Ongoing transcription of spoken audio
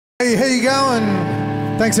Hey, how you going?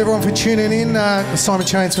 Thanks everyone for tuning in. Simon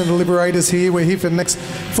Chainsaw The Liberators here. We're here for the next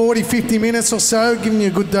 40-50 minutes or so, giving you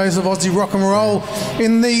a good dose of Aussie rock and roll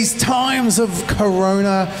in these times of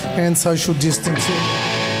corona and social distancing.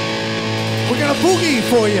 We're going to boogie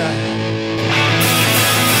for you.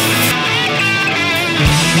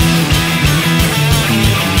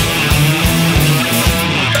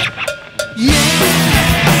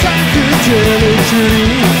 Yes, I could tell a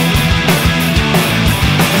dream.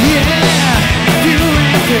 Yeah, you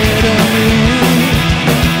ain't better than me.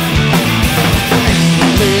 And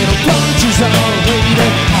little punches all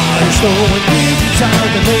waiting, eyes throwing digits out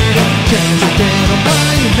the later. Chance again on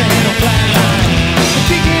my man on flat line,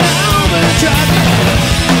 kicking out the traffic.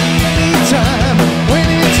 Anytime,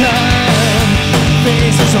 anytime,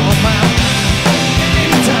 faces on my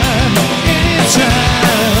anytime,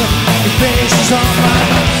 anytime, your face is on my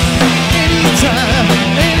anytime,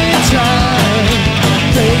 anytime.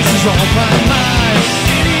 Faces on my mind,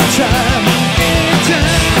 anytime,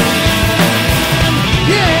 anytime,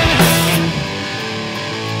 yeah.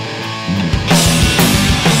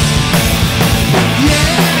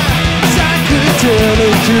 Yes, I could tell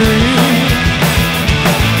a dream.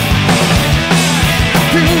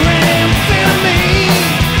 You ain't feeling me.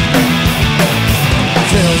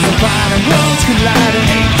 Tells the bottom roads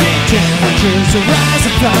colliding. Temperatures are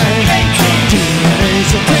rising, flying. DNA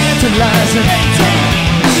so tantalizing.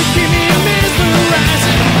 Give me a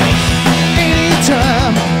mesmerizing.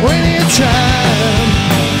 Anytime, anytime,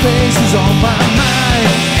 faces on my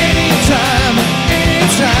mind. Anytime,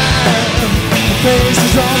 anytime,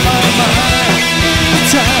 faces on my mind.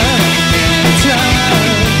 Anytime, anytime,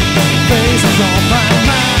 faces on my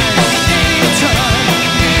mind. Anytime,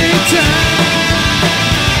 anytime.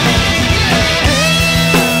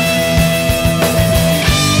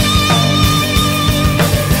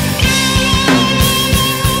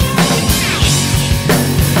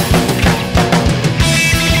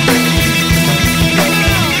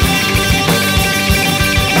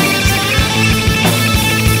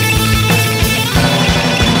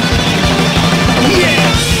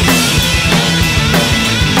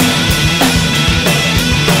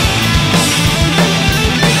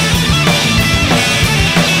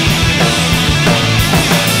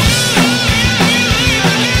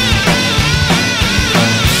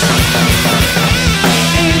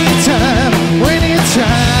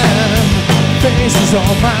 Faces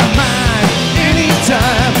on my mind.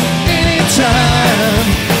 Anytime, anytime,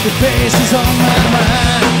 the faces on my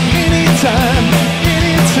mind. Anytime,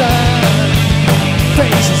 anytime,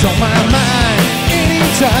 faces on my mind.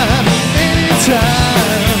 Anytime,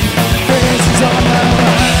 anytime, faces on my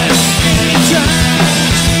mind. Anytime,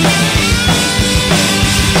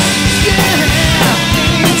 yeah.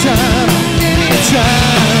 Anytime,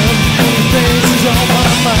 anytime, faces on my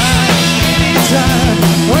mind. Anytime,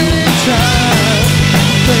 anytime,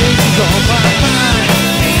 faces on my mind.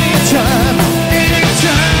 Anytime,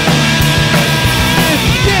 anytime,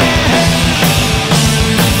 yeah.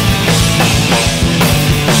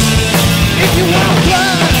 If you want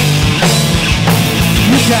blood,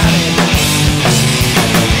 you got it.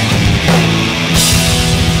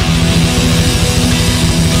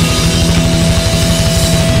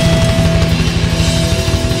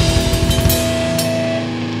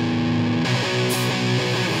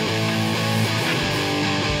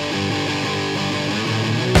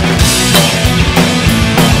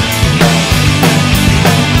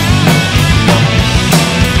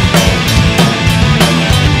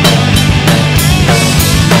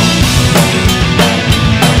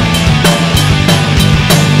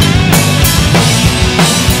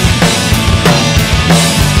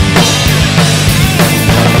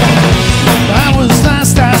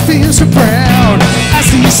 So proud, I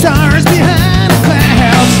see stars behind the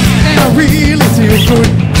clouds, and I really feel good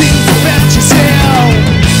things about yourself.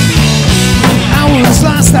 I was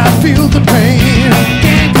lost, I feel the pain,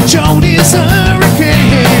 can't control this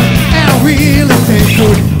hurricane, and I really feel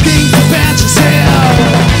good things about yourself.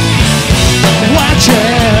 Watch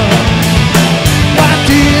out, what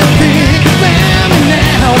do you think about me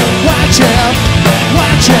now? Watch out,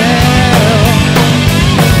 watch out,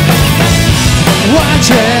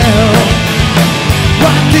 watch out.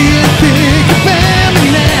 What do you think about me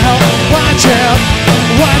now? Watch out,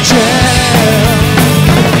 watch out.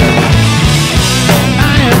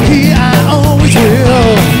 I am here, I always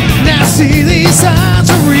will. Now see these odds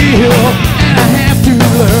are real, and I have to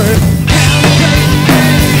learn how to play the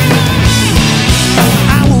game.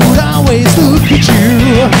 I would always look at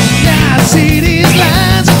you. Now I see these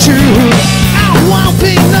lines are true. I won't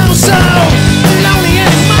be no so lonely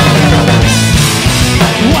anymore.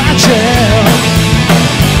 Watch out.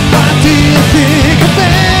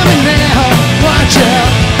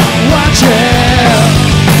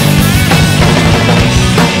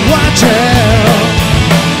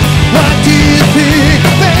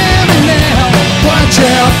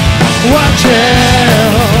 watch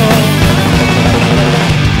out.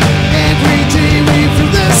 Every day we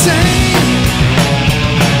feel the same.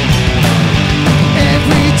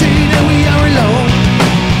 Every day that we are alone.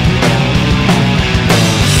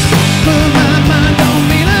 But my mind don't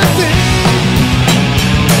mean a thing.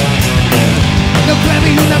 No clave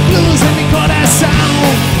y una blues en mi corazón.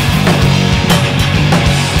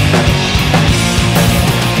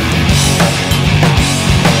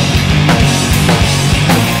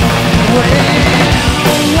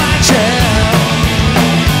 Well, watch out.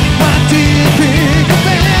 What do you think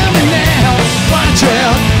about me now? Watch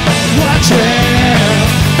out, watch out.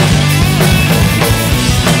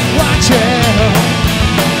 Watch out.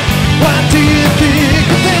 What do you think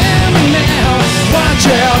about me now? Watch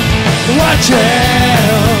out, watch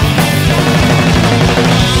out.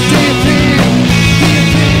 Do you think, do you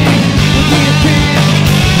think, what do you think?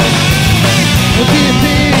 What do you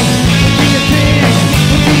think, what do you think,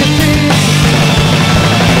 what do you think?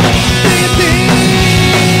 Do you think?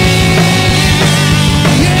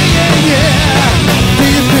 Yeah, yeah, yeah. Do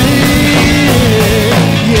you think?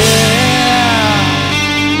 Yeah.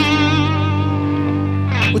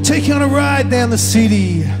 We'll take you on a ride down the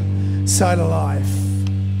city side of life.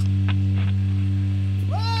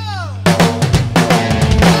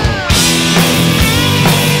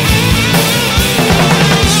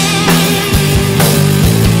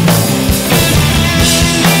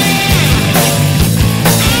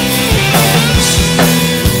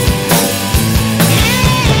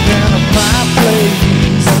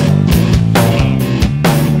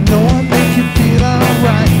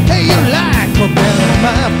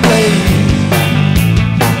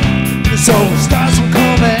 So stars will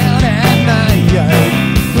come out at night.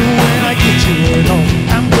 But when I get you at home,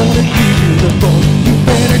 I'm gonna give you the bone. You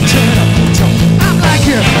better turn up the tone. I'm like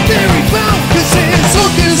your very bone, 'cause there's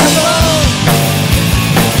hookers alone.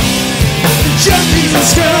 The junkies will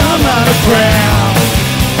scum out of ground.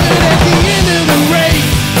 But at the end of the race,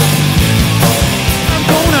 I'm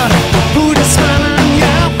gonna put a smile on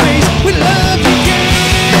your face with love you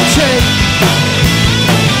can't take.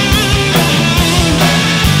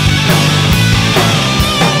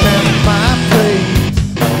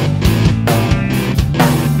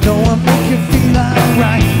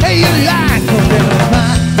 Hey, you like a little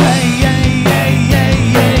my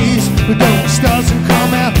place. But those stars will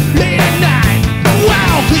come out late at night.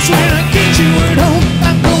 Wow, 'cause when I get you at home,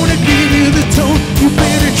 I'm gonna give you the tone. You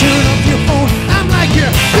better turn off your phone. I'm like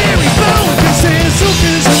your very bone, 'cause there's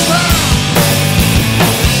hookers involved.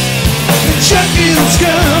 The junkies will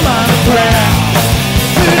scum on the ground.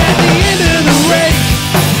 But at the end of the race,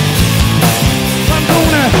 I'm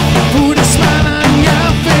gonna put a smile on your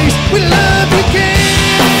face with love you can.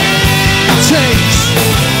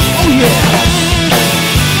 Oh yeah.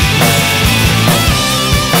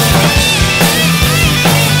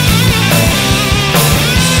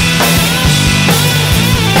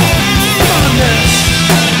 Come on now.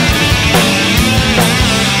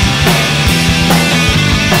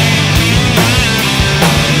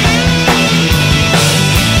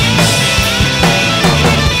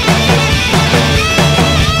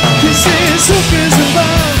 'Cause there's hookers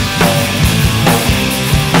involved.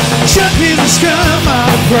 Junkies will scum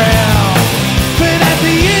on the ground. But at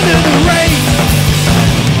the end of the race,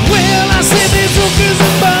 well, I said there's hookers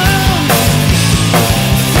involved.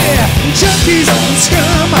 Yeah, junkies will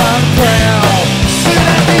scum on the ground. But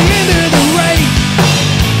at the end of the race,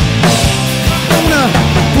 I'm gonna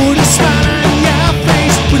put a smile on your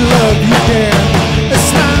face with love you can. A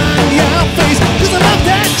smile on your face, 'cause I love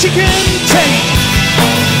that you can take.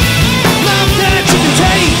 Love that you can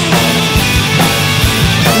take.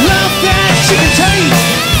 Love that you can taste.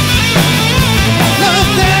 Love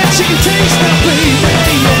that you can taste now, baby.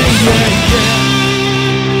 Yeah, yeah, yeah.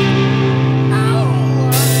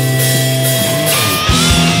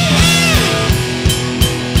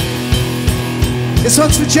 This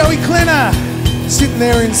one's for Joey Clinner, sitting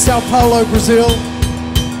there in Sao Paulo, Brazil.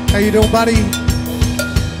 How you doing, buddy?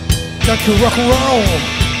 Don't you rock and roll?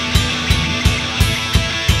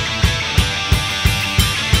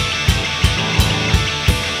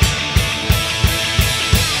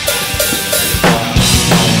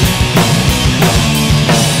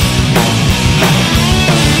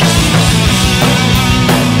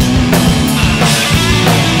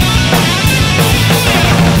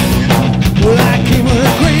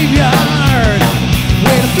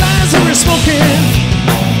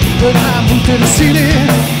 To the city,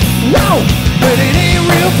 whoa, but it ain't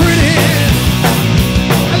real pretty.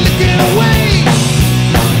 I'm looking away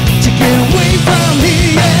to get away from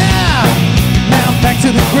here, yeah. Now back to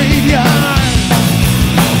the graveyard,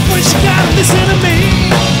 but you gotta listen to me.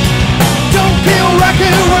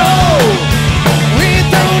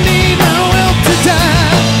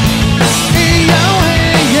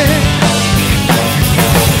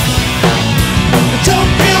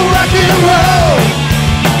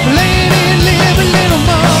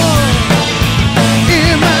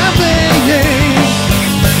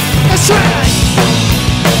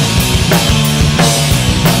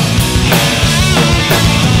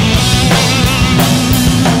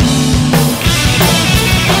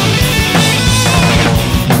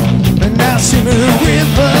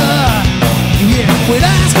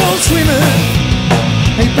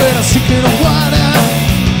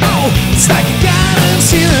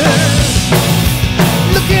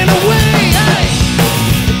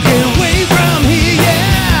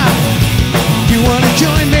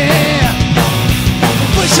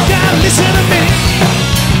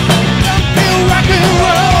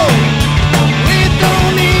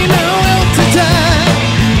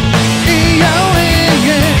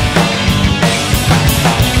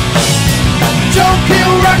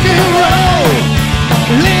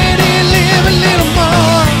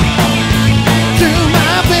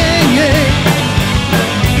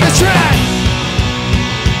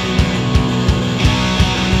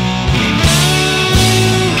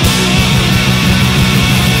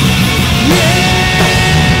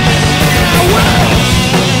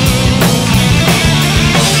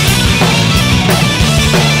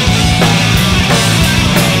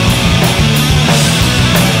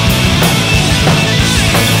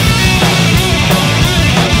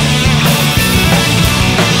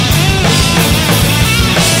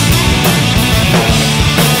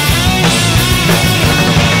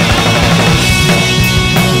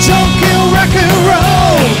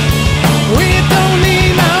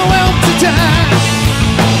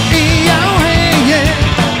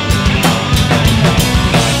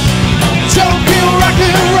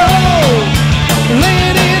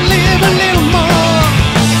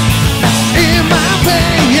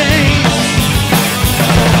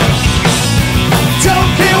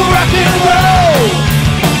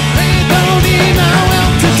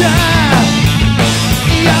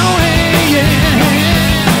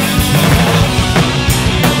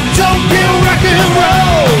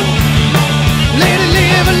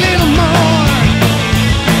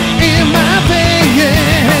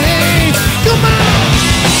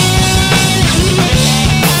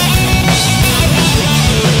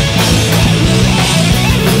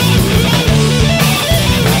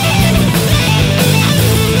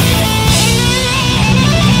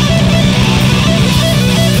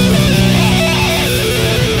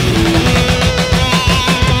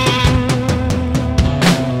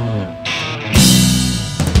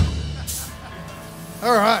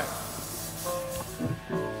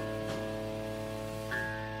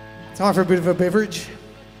 Time for a bit of a beverage.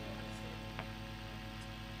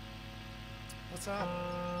 What's up?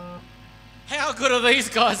 How good are these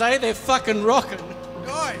guys, eh? They're fucking rocking.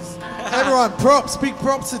 Guys, everyone, props, big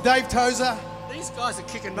props to Dave Tozer. These guys are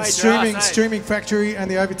kicking major ass, eh? Streaming Factory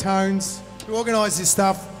and the Overtones who organise this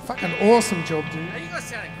stuff. Fucking awesome job, dude. Hey, you guys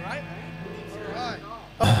sounding great, man. All right.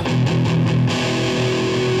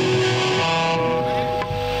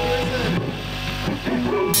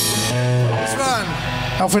 This one,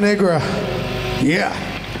 Alpha Negra. Yeah.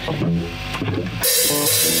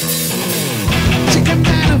 Chicken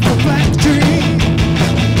man of the black dream.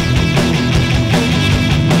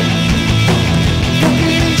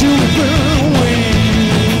 Walking into a whirlwind.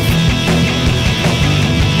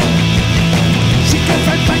 She goes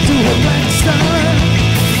right back to her black star.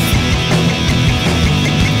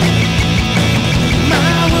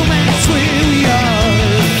 My romance, where we are.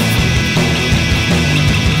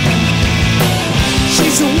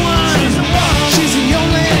 She's the one, she's the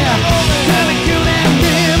only kind of girl that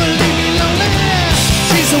never leave me lonely.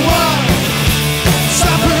 She's the one,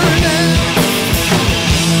 stop her now.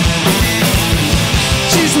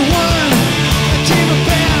 She's the one I dream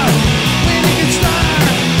about when it gets dark.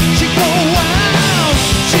 She go wild.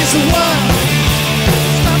 She's the one,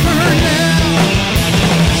 stop her now.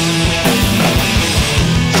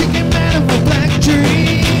 She came out of a black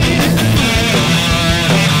dream.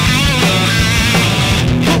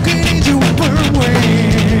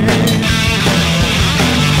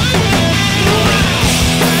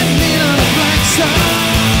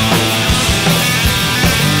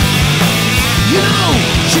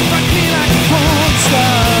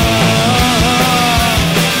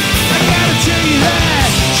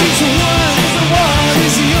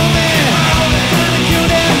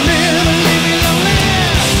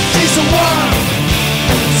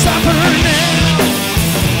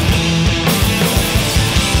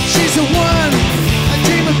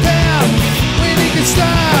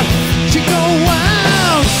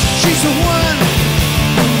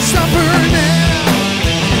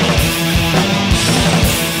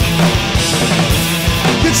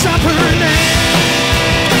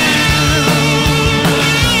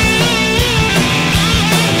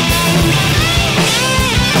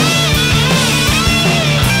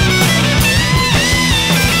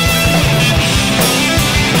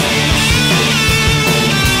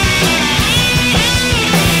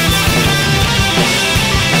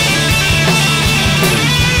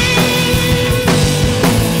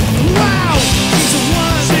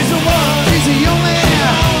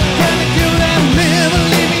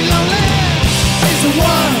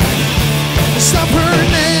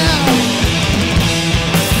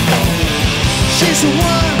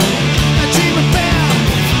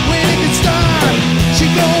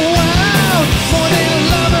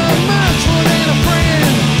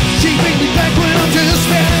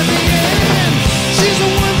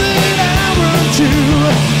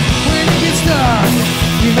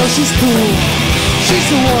 She's cool, she's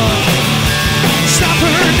the one. Stop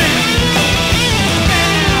her now.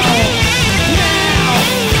 Now,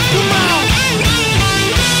 come on.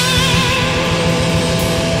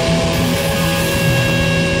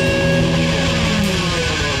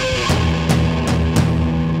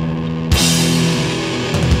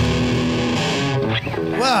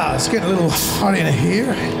 Wow, it's getting a little hot in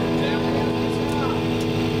here.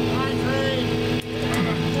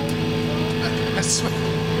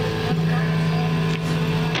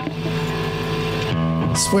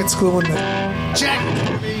 Sweat's gluing the jacket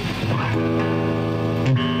to me.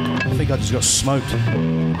 I think I just got smoked.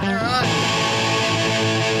 Alright.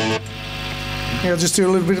 I'll just do a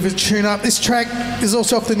little bit of a tune up. This track is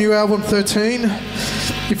also off the new album 13.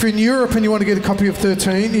 If you're in Europe and you want to get a copy of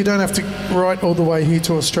 13, you don't have to write all the way here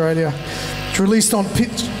to Australia. It's released on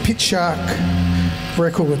Pit Shark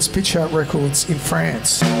Records in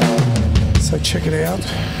France. So check it out.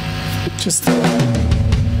 Just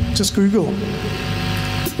Google.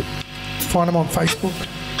 Find them on Facebook.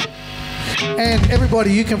 And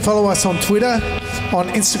everybody, you can follow us on Twitter, on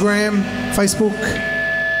Instagram, Facebook.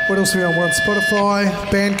 What else are we on? We're on Spotify,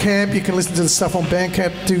 Bandcamp. You can listen to the stuff on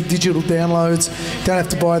Bandcamp, do digital downloads. Don't have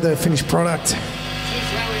to buy the finished product.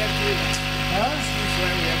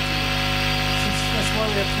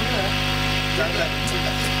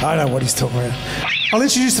 I don't know what he's talking about. I'll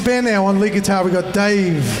introduce the band now. On lead guitar, we've got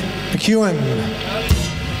Dave McEwen.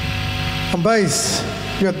 On bass,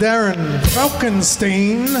 we got Darren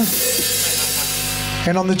Falkenstein.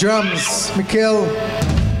 And on the drums, Mikhail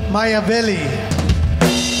Mayavelli.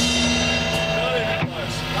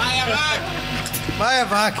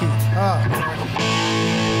 Mayavaki. Oh.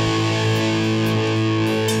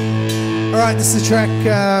 All right, this is a track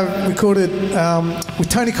recorded with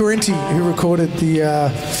Tony Correnti, who recorded the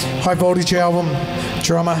High Voltage album,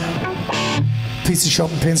 drummer, Pizza Shop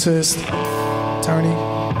in Penshurst. Tony,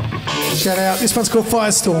 shout out. This one's called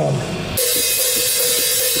Firestorm.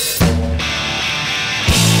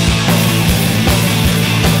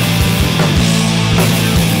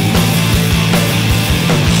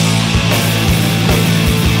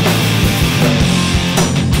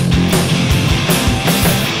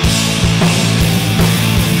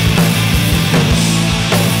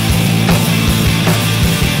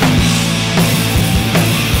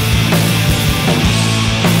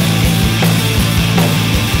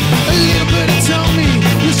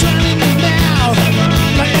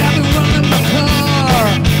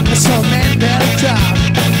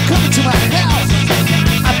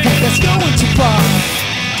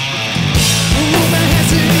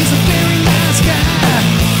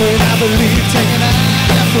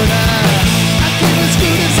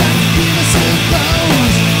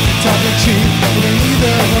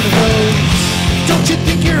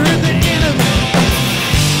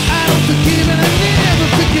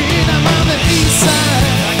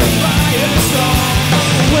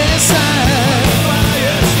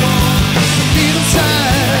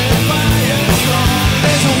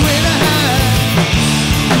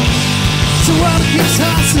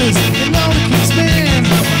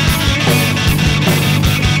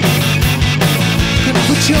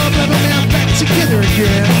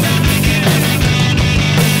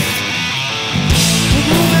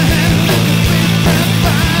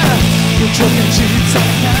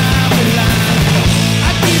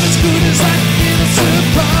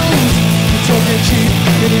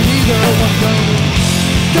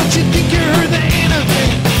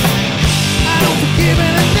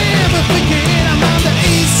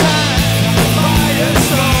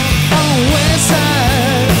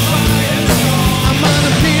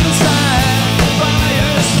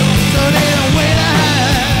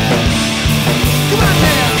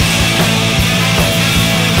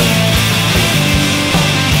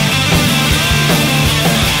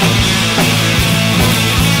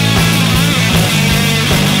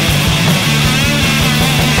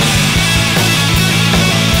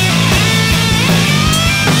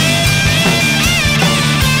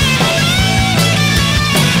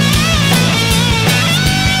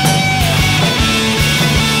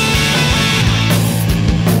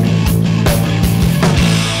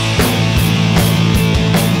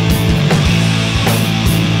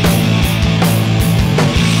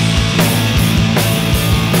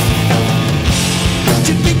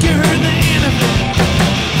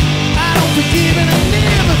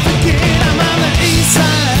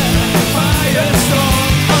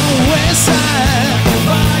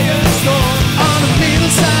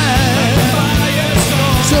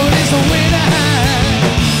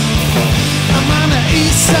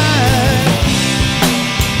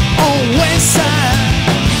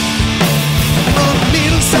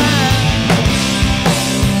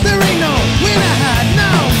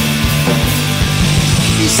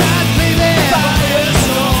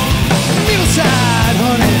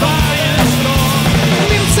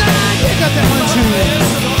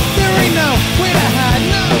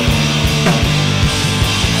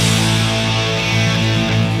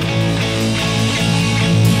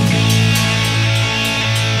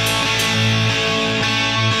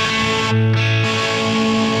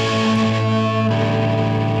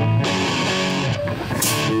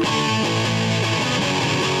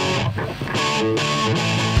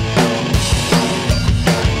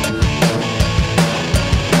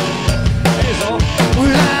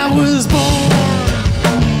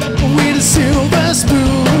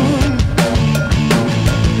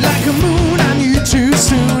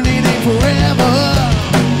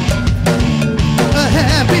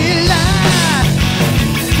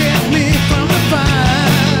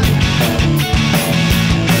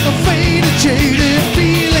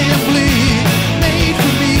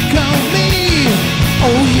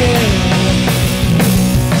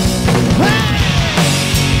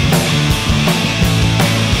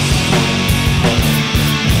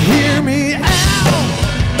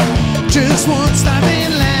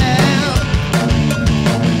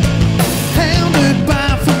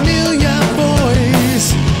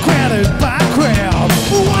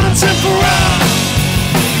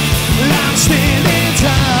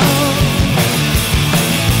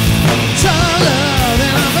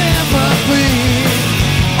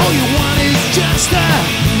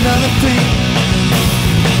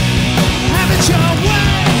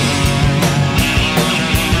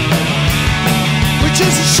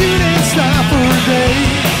 Just a shooting star for a day.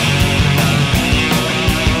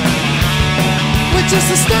 just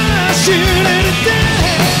a star shooting it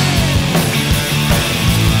down.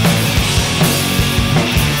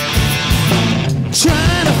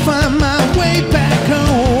 Trying to find my way back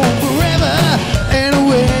home forever and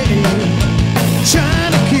away.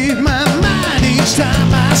 Trying to keep my mind each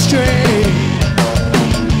time I stray.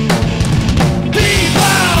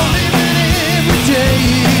 People living every day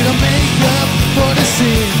to make up for the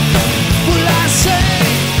sin. Well, I say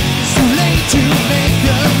it's too late to make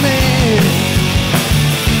amends.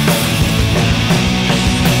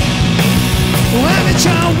 Have it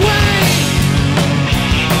your way.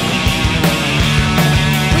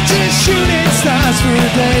 We're just shooting stars for a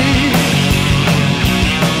day.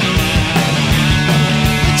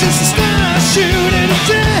 We're just a star shooting a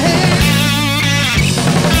day.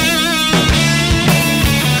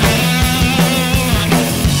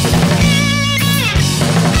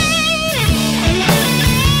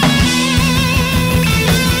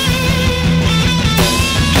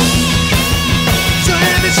 So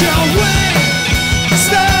have it your way.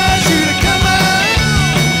 Stars you to come out.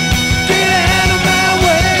 Get out of my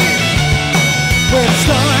way. When the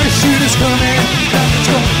star shooters coming, nothing's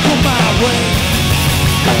gonna come my way.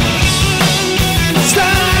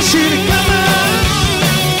 Star shooter come out.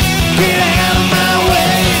 Get out of my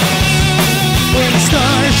way. When the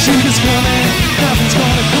star shooters coming, nothing's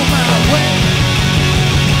gonna come my way.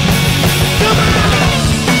 Come on.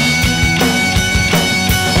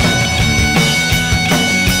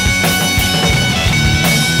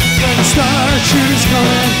 Star shooters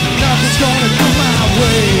coming, nothing's gonna come my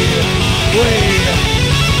way. Way,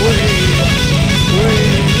 way, way, way,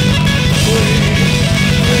 way.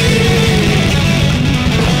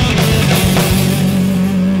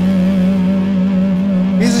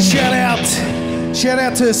 Here's a shout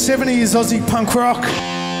out to 70s Aussie punk rock.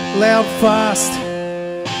 Loud, fast,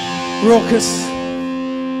 raucous,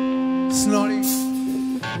 snotty.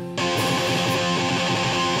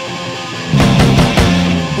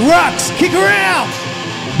 Rocks, kick her out!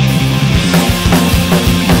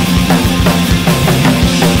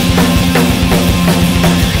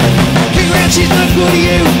 Kick her out, she's not good to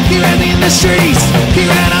you. Kick her out in the streets. Kick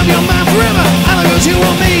her out of your mind forever. I don't go to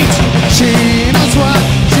a meet. She knows what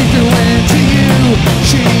she's doing to you.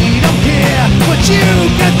 She don't care what you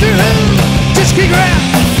get through. Just kick her out.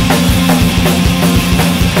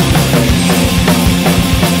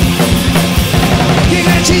 Kick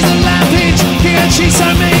her out, she's a live pitch. Kick her out, she's so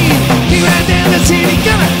mean. Kick her out down the city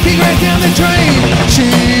gutter. Kick her out down the drain. She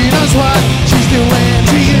knows what she's doing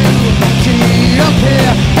to you. She don't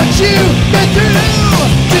care what you get through.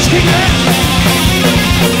 Just kick her out.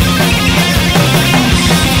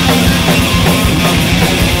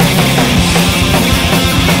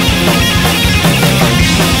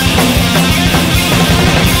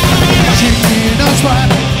 She knows what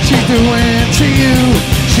she's doing to you.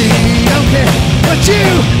 She don't care what you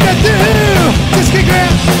get through. Just kick her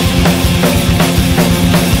out.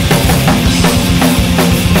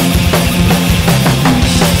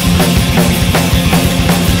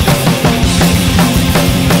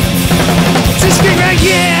 Just kick her out,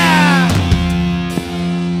 yeah.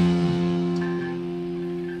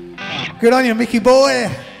 Good on you, Mickey boy.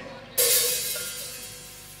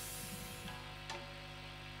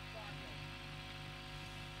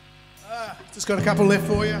 Just got a couple left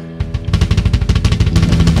for you.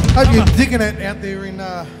 Hope you're digging it out there in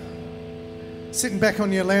sitting back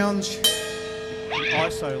on your lounge.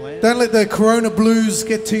 ISO land. Don't let the Corona blues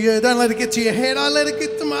get to you. Don't let it get to your head. I let it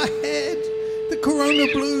get to my head. The Corona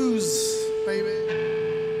blues, baby.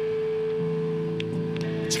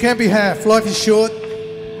 But you can't be half. Life is short.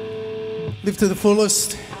 Live to the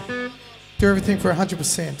fullest. Do everything for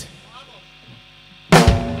 100%.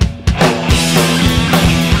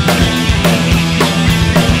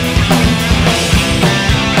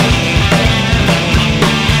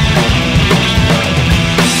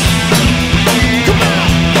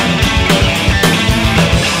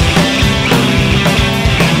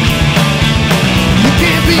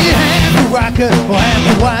 Or half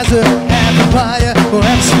the wiser, half the buyer, or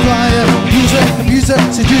half the supplier. User, abuser,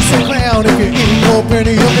 seducer, clown. If you're in for a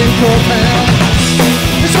penny, you're in for a pound.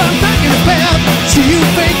 That's what I'm talking about. See you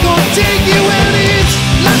fake gon' take you out. It's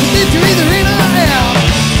like it's either in or out.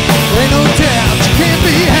 There ain't no doubt you can't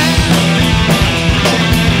be had.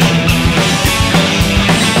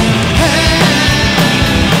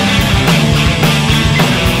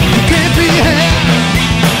 You can't be had.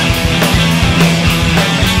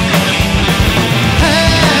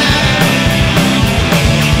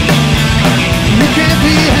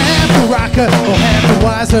 Rocker, or half the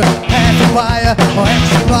wiser, half the buyer, or half the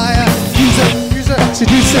supplier. User,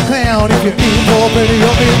 seducer, clown. If you're in for a penny,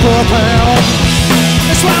 you're in for a pound.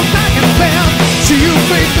 That's what I'm talking about. So your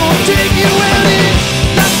faith gon' take you out in.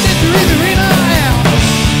 Not that you're either in or out.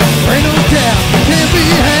 Ain't no doubt you can't be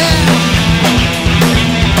had.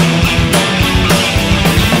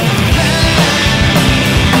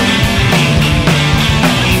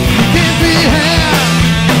 You can't be had.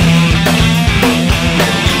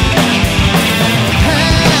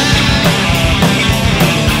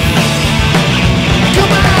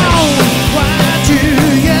 Come on, why do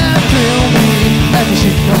you thrill me? After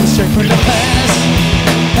she comes straight from the past.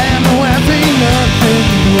 And no, I ain't nothing.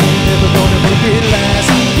 You ain't never gonna make it last.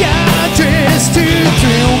 You're dressed to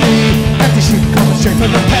thrill me. After she comes straight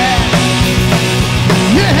from the past.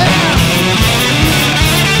 Yeah.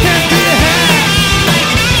 Can't be had.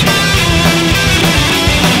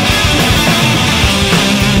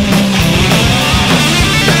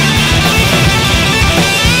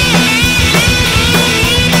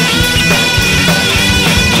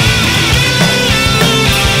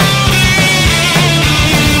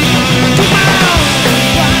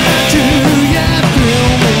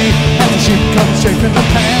 Straight from the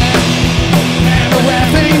past. And the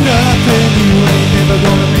rap ain't nothing. You ain't never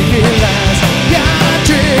gonna make it last. You're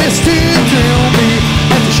dressed to thrill me.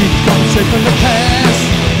 After she comes straight from the past.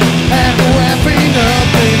 And the rap ain't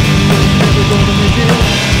nothing. You ain't never gonna make it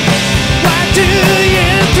last. Why do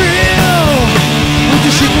you thrill with the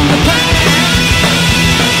shit from the past?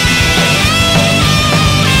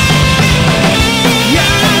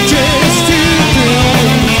 You're dressed to thrill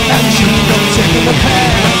me. After she comes straight from the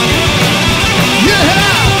past. Yeah!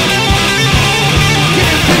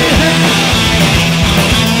 Can't be had.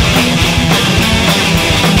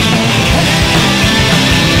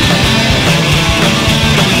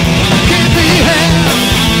 Can't be had.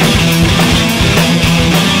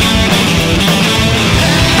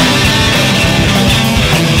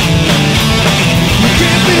 You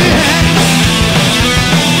can't be had.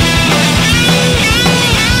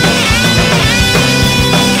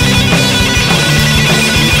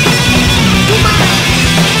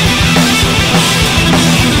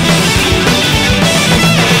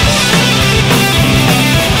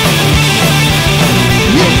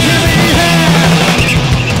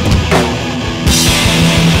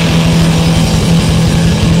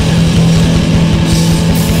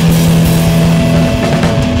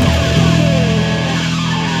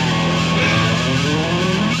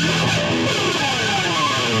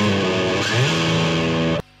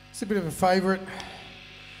 It's a bit of a favourite.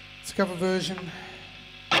 It's a cover version,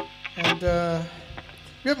 and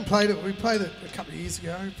we haven't played it. We played it a couple of years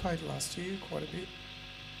ago. We played it last year quite a bit.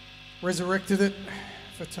 Resurrected it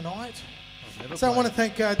for tonight. So I want to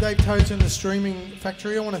thank Dave Tozer and the Streaming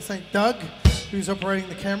Factory. I want to thank Doug, who's operating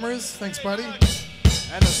the cameras. Thanks, buddy.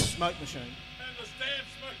 And the smoke machine.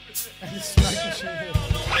 And the smoke machine.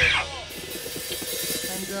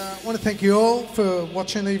 And I want to thank you all for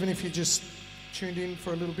watching, even if you just tuned in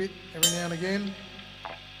for a little bit every now and again.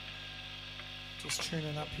 Just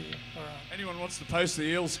tuning up here. All right. Anyone wants to post the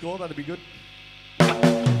eel score, that'd be good.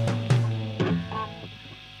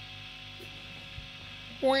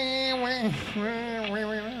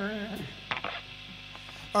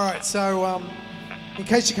 All right, so in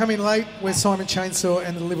case you come in late, we're Simon Chainsaw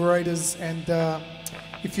and the Liberators, and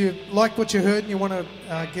if you like what you heard and you want to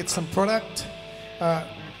get some product,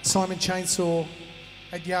 Simon Chainsaw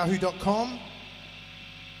at yahoo.com.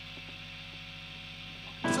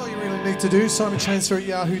 That's all you really need to do, Simon Chainsaw at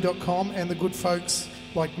yahoo.com, and the good folks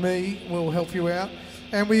like me will help you out.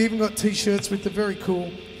 And we even got t-shirts with the very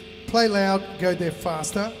cool Play Loud, Go There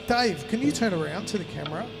Faster. Dave, can you turn around to the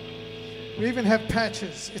camera? We even have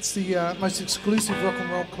patches. It's the most exclusive rock and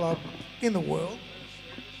roll club in the world.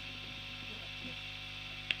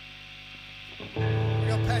 We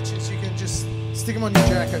got patches, you can just stick them on your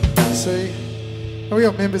jacket, you see. And we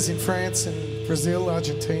got members in France and Brazil,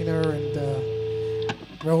 Argentina and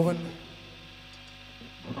Melbourne.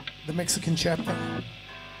 The Mexican chapter.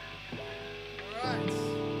 Alright.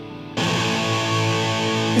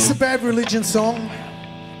 It's a Bad Religion song.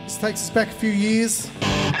 This takes us back a few years.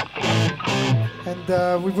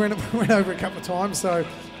 And we went over a couple of times, so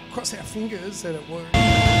cross our fingers that it worked.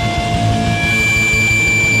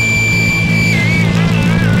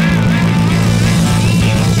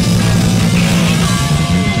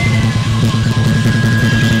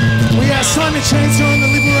 We are Simon Chainsaw and the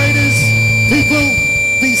Liberators. People,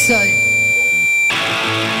 be safe.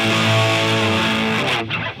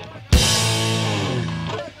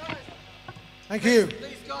 Thank you.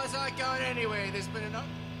 These guys aren't going anywhere. There's been enough.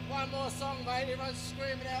 One more song, mate. Everyone's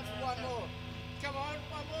screaming out for one more. Come on,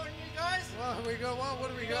 one more, you guys. Well, we got one.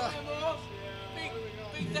 What do we got? One more. Yeah.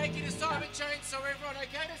 Big thank you to Simon Chainsaw, everyone.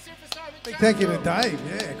 Okay, that's it for Simon Chainsaw. Big thank you to Dave.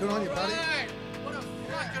 Yeah, good on you, buddy. Right. What a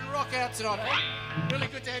fucking rock out tonight, eh? Really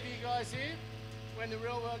good to have you guys here. When the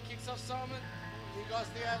real world kicks off, Simon, you guys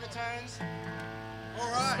the overtones. All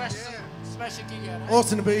right, Smash a gig out, eh?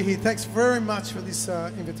 Awesome to be here. Thanks very much for this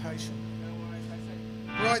invitation. No worries,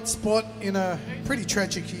 mate. Great spot in a pretty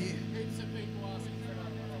tragic year. Heaps of people asking for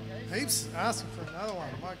another one, okay? Heaps asking for another one.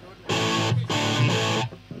 My goodness.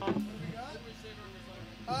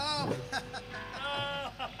 Oh.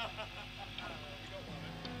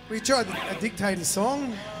 We tried a Dictator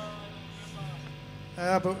song.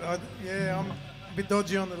 But yeah, I'm a bit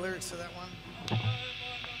dodgy on the lyrics of that one.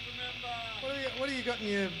 What do you got in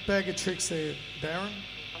your bag of tricks there, Darren?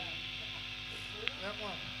 That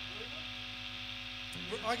one.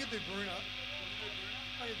 I could do Bruno.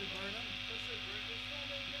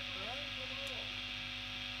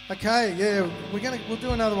 Okay, yeah, we'll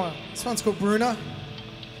do another one. This one's called Bruno.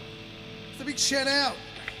 It's a big shout out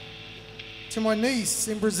to my niece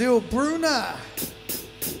in Brazil, Bruna.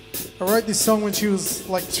 I wrote this song when she was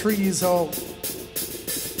like 3 years old.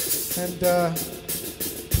 And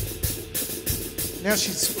now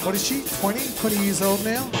she's, what is she, 20 years old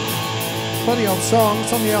now? Bloody old song,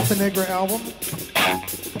 it's on the Alpha Negra album.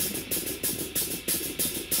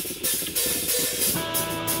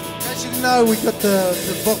 As you know, we got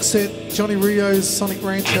the box set, Johnny Rio's Sonic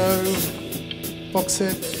Rancho box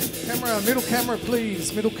set. Camera, middle camera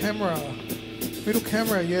please, middle camera. Middle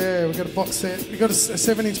camera, yeah, we got a box set. We got a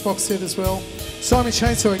 7-inch box set as well. Simon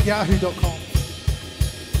Chainsaw at yahoo.com.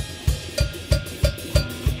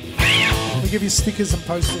 We give you stickers and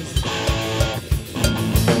posters.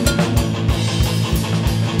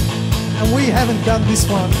 And we haven't done this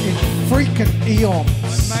one in freaking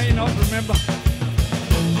eons. I may not remember.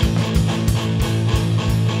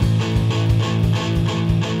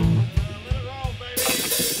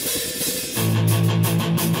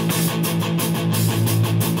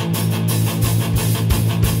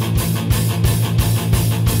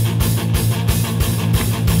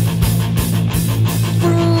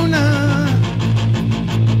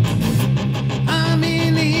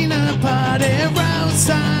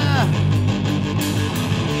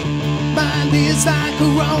 It's like a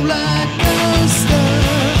roller coaster,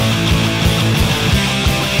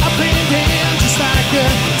 up and down just like a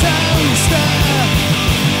toaster.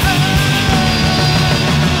 Oh,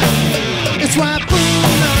 it's why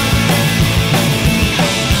Bruno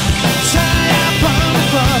tie up on the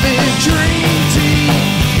club and drink tea.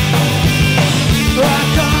 I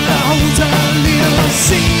gotta hold a little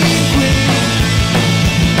secret.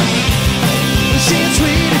 She's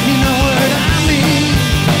sweet if you know what I mean.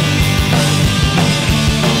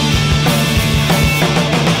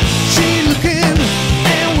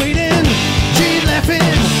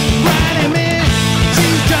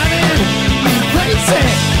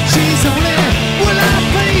 She's on it, well I'm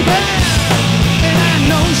baby, and I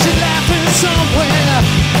know she's laughing somewhere.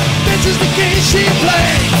 This is the game she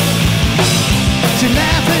plays. She's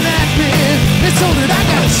laughing at me. It's all that I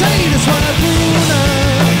gotta say. That's what I Bruno.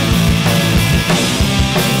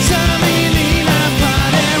 Saminina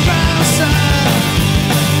party outside.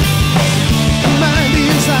 Mind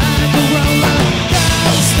is like a roller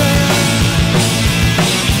coaster,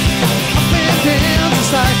 up and down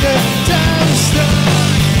just like a toaster.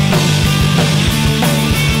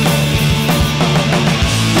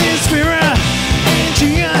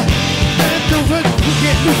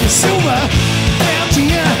 Silver,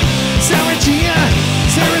 Belgia, Sarah,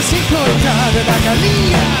 Sarah Cinco, Carter,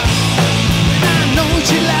 Bagalia. And I know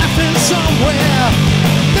she's laughing somewhere.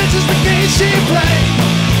 This is the game she plays.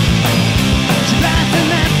 She's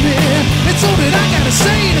laughing at me. It's all that I gotta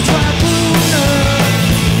say. That's why Bruno.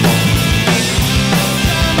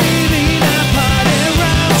 Saminina party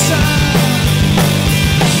outside.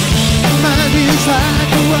 Mine is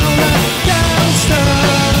like a roller coaster.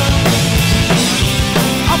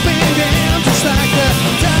 Up and down just like a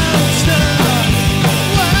dumpster.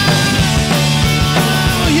 Wow,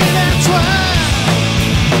 yeah, that's why.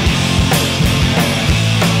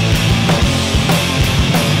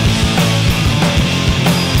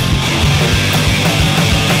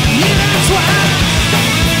 Yeah, that's why.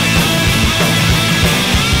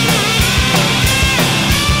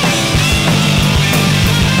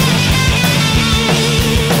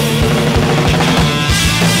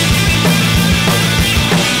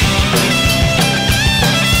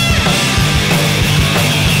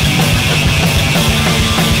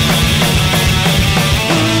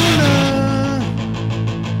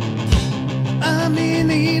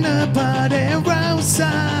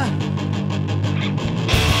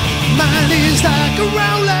 Mine is like a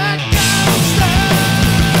roller coaster.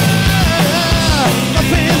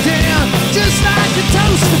 just like a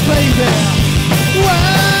toaster, baby. Whoa,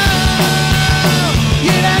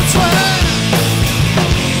 yeah, that's why.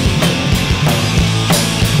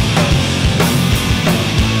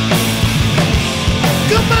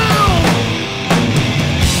 Come on.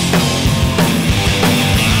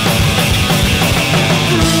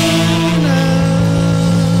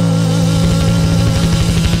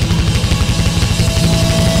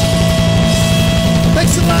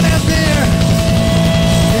 Thanks a lot out there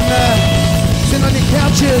sitting on your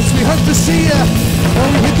couches. We hope to see you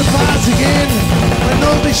when we hit the bars again, when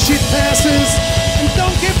all this shit passes. And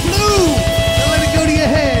don't get blue, don't let it go to your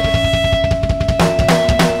head.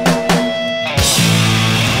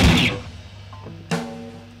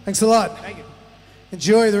 Thanks a lot. Thank you.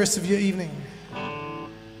 Enjoy the rest of your evening.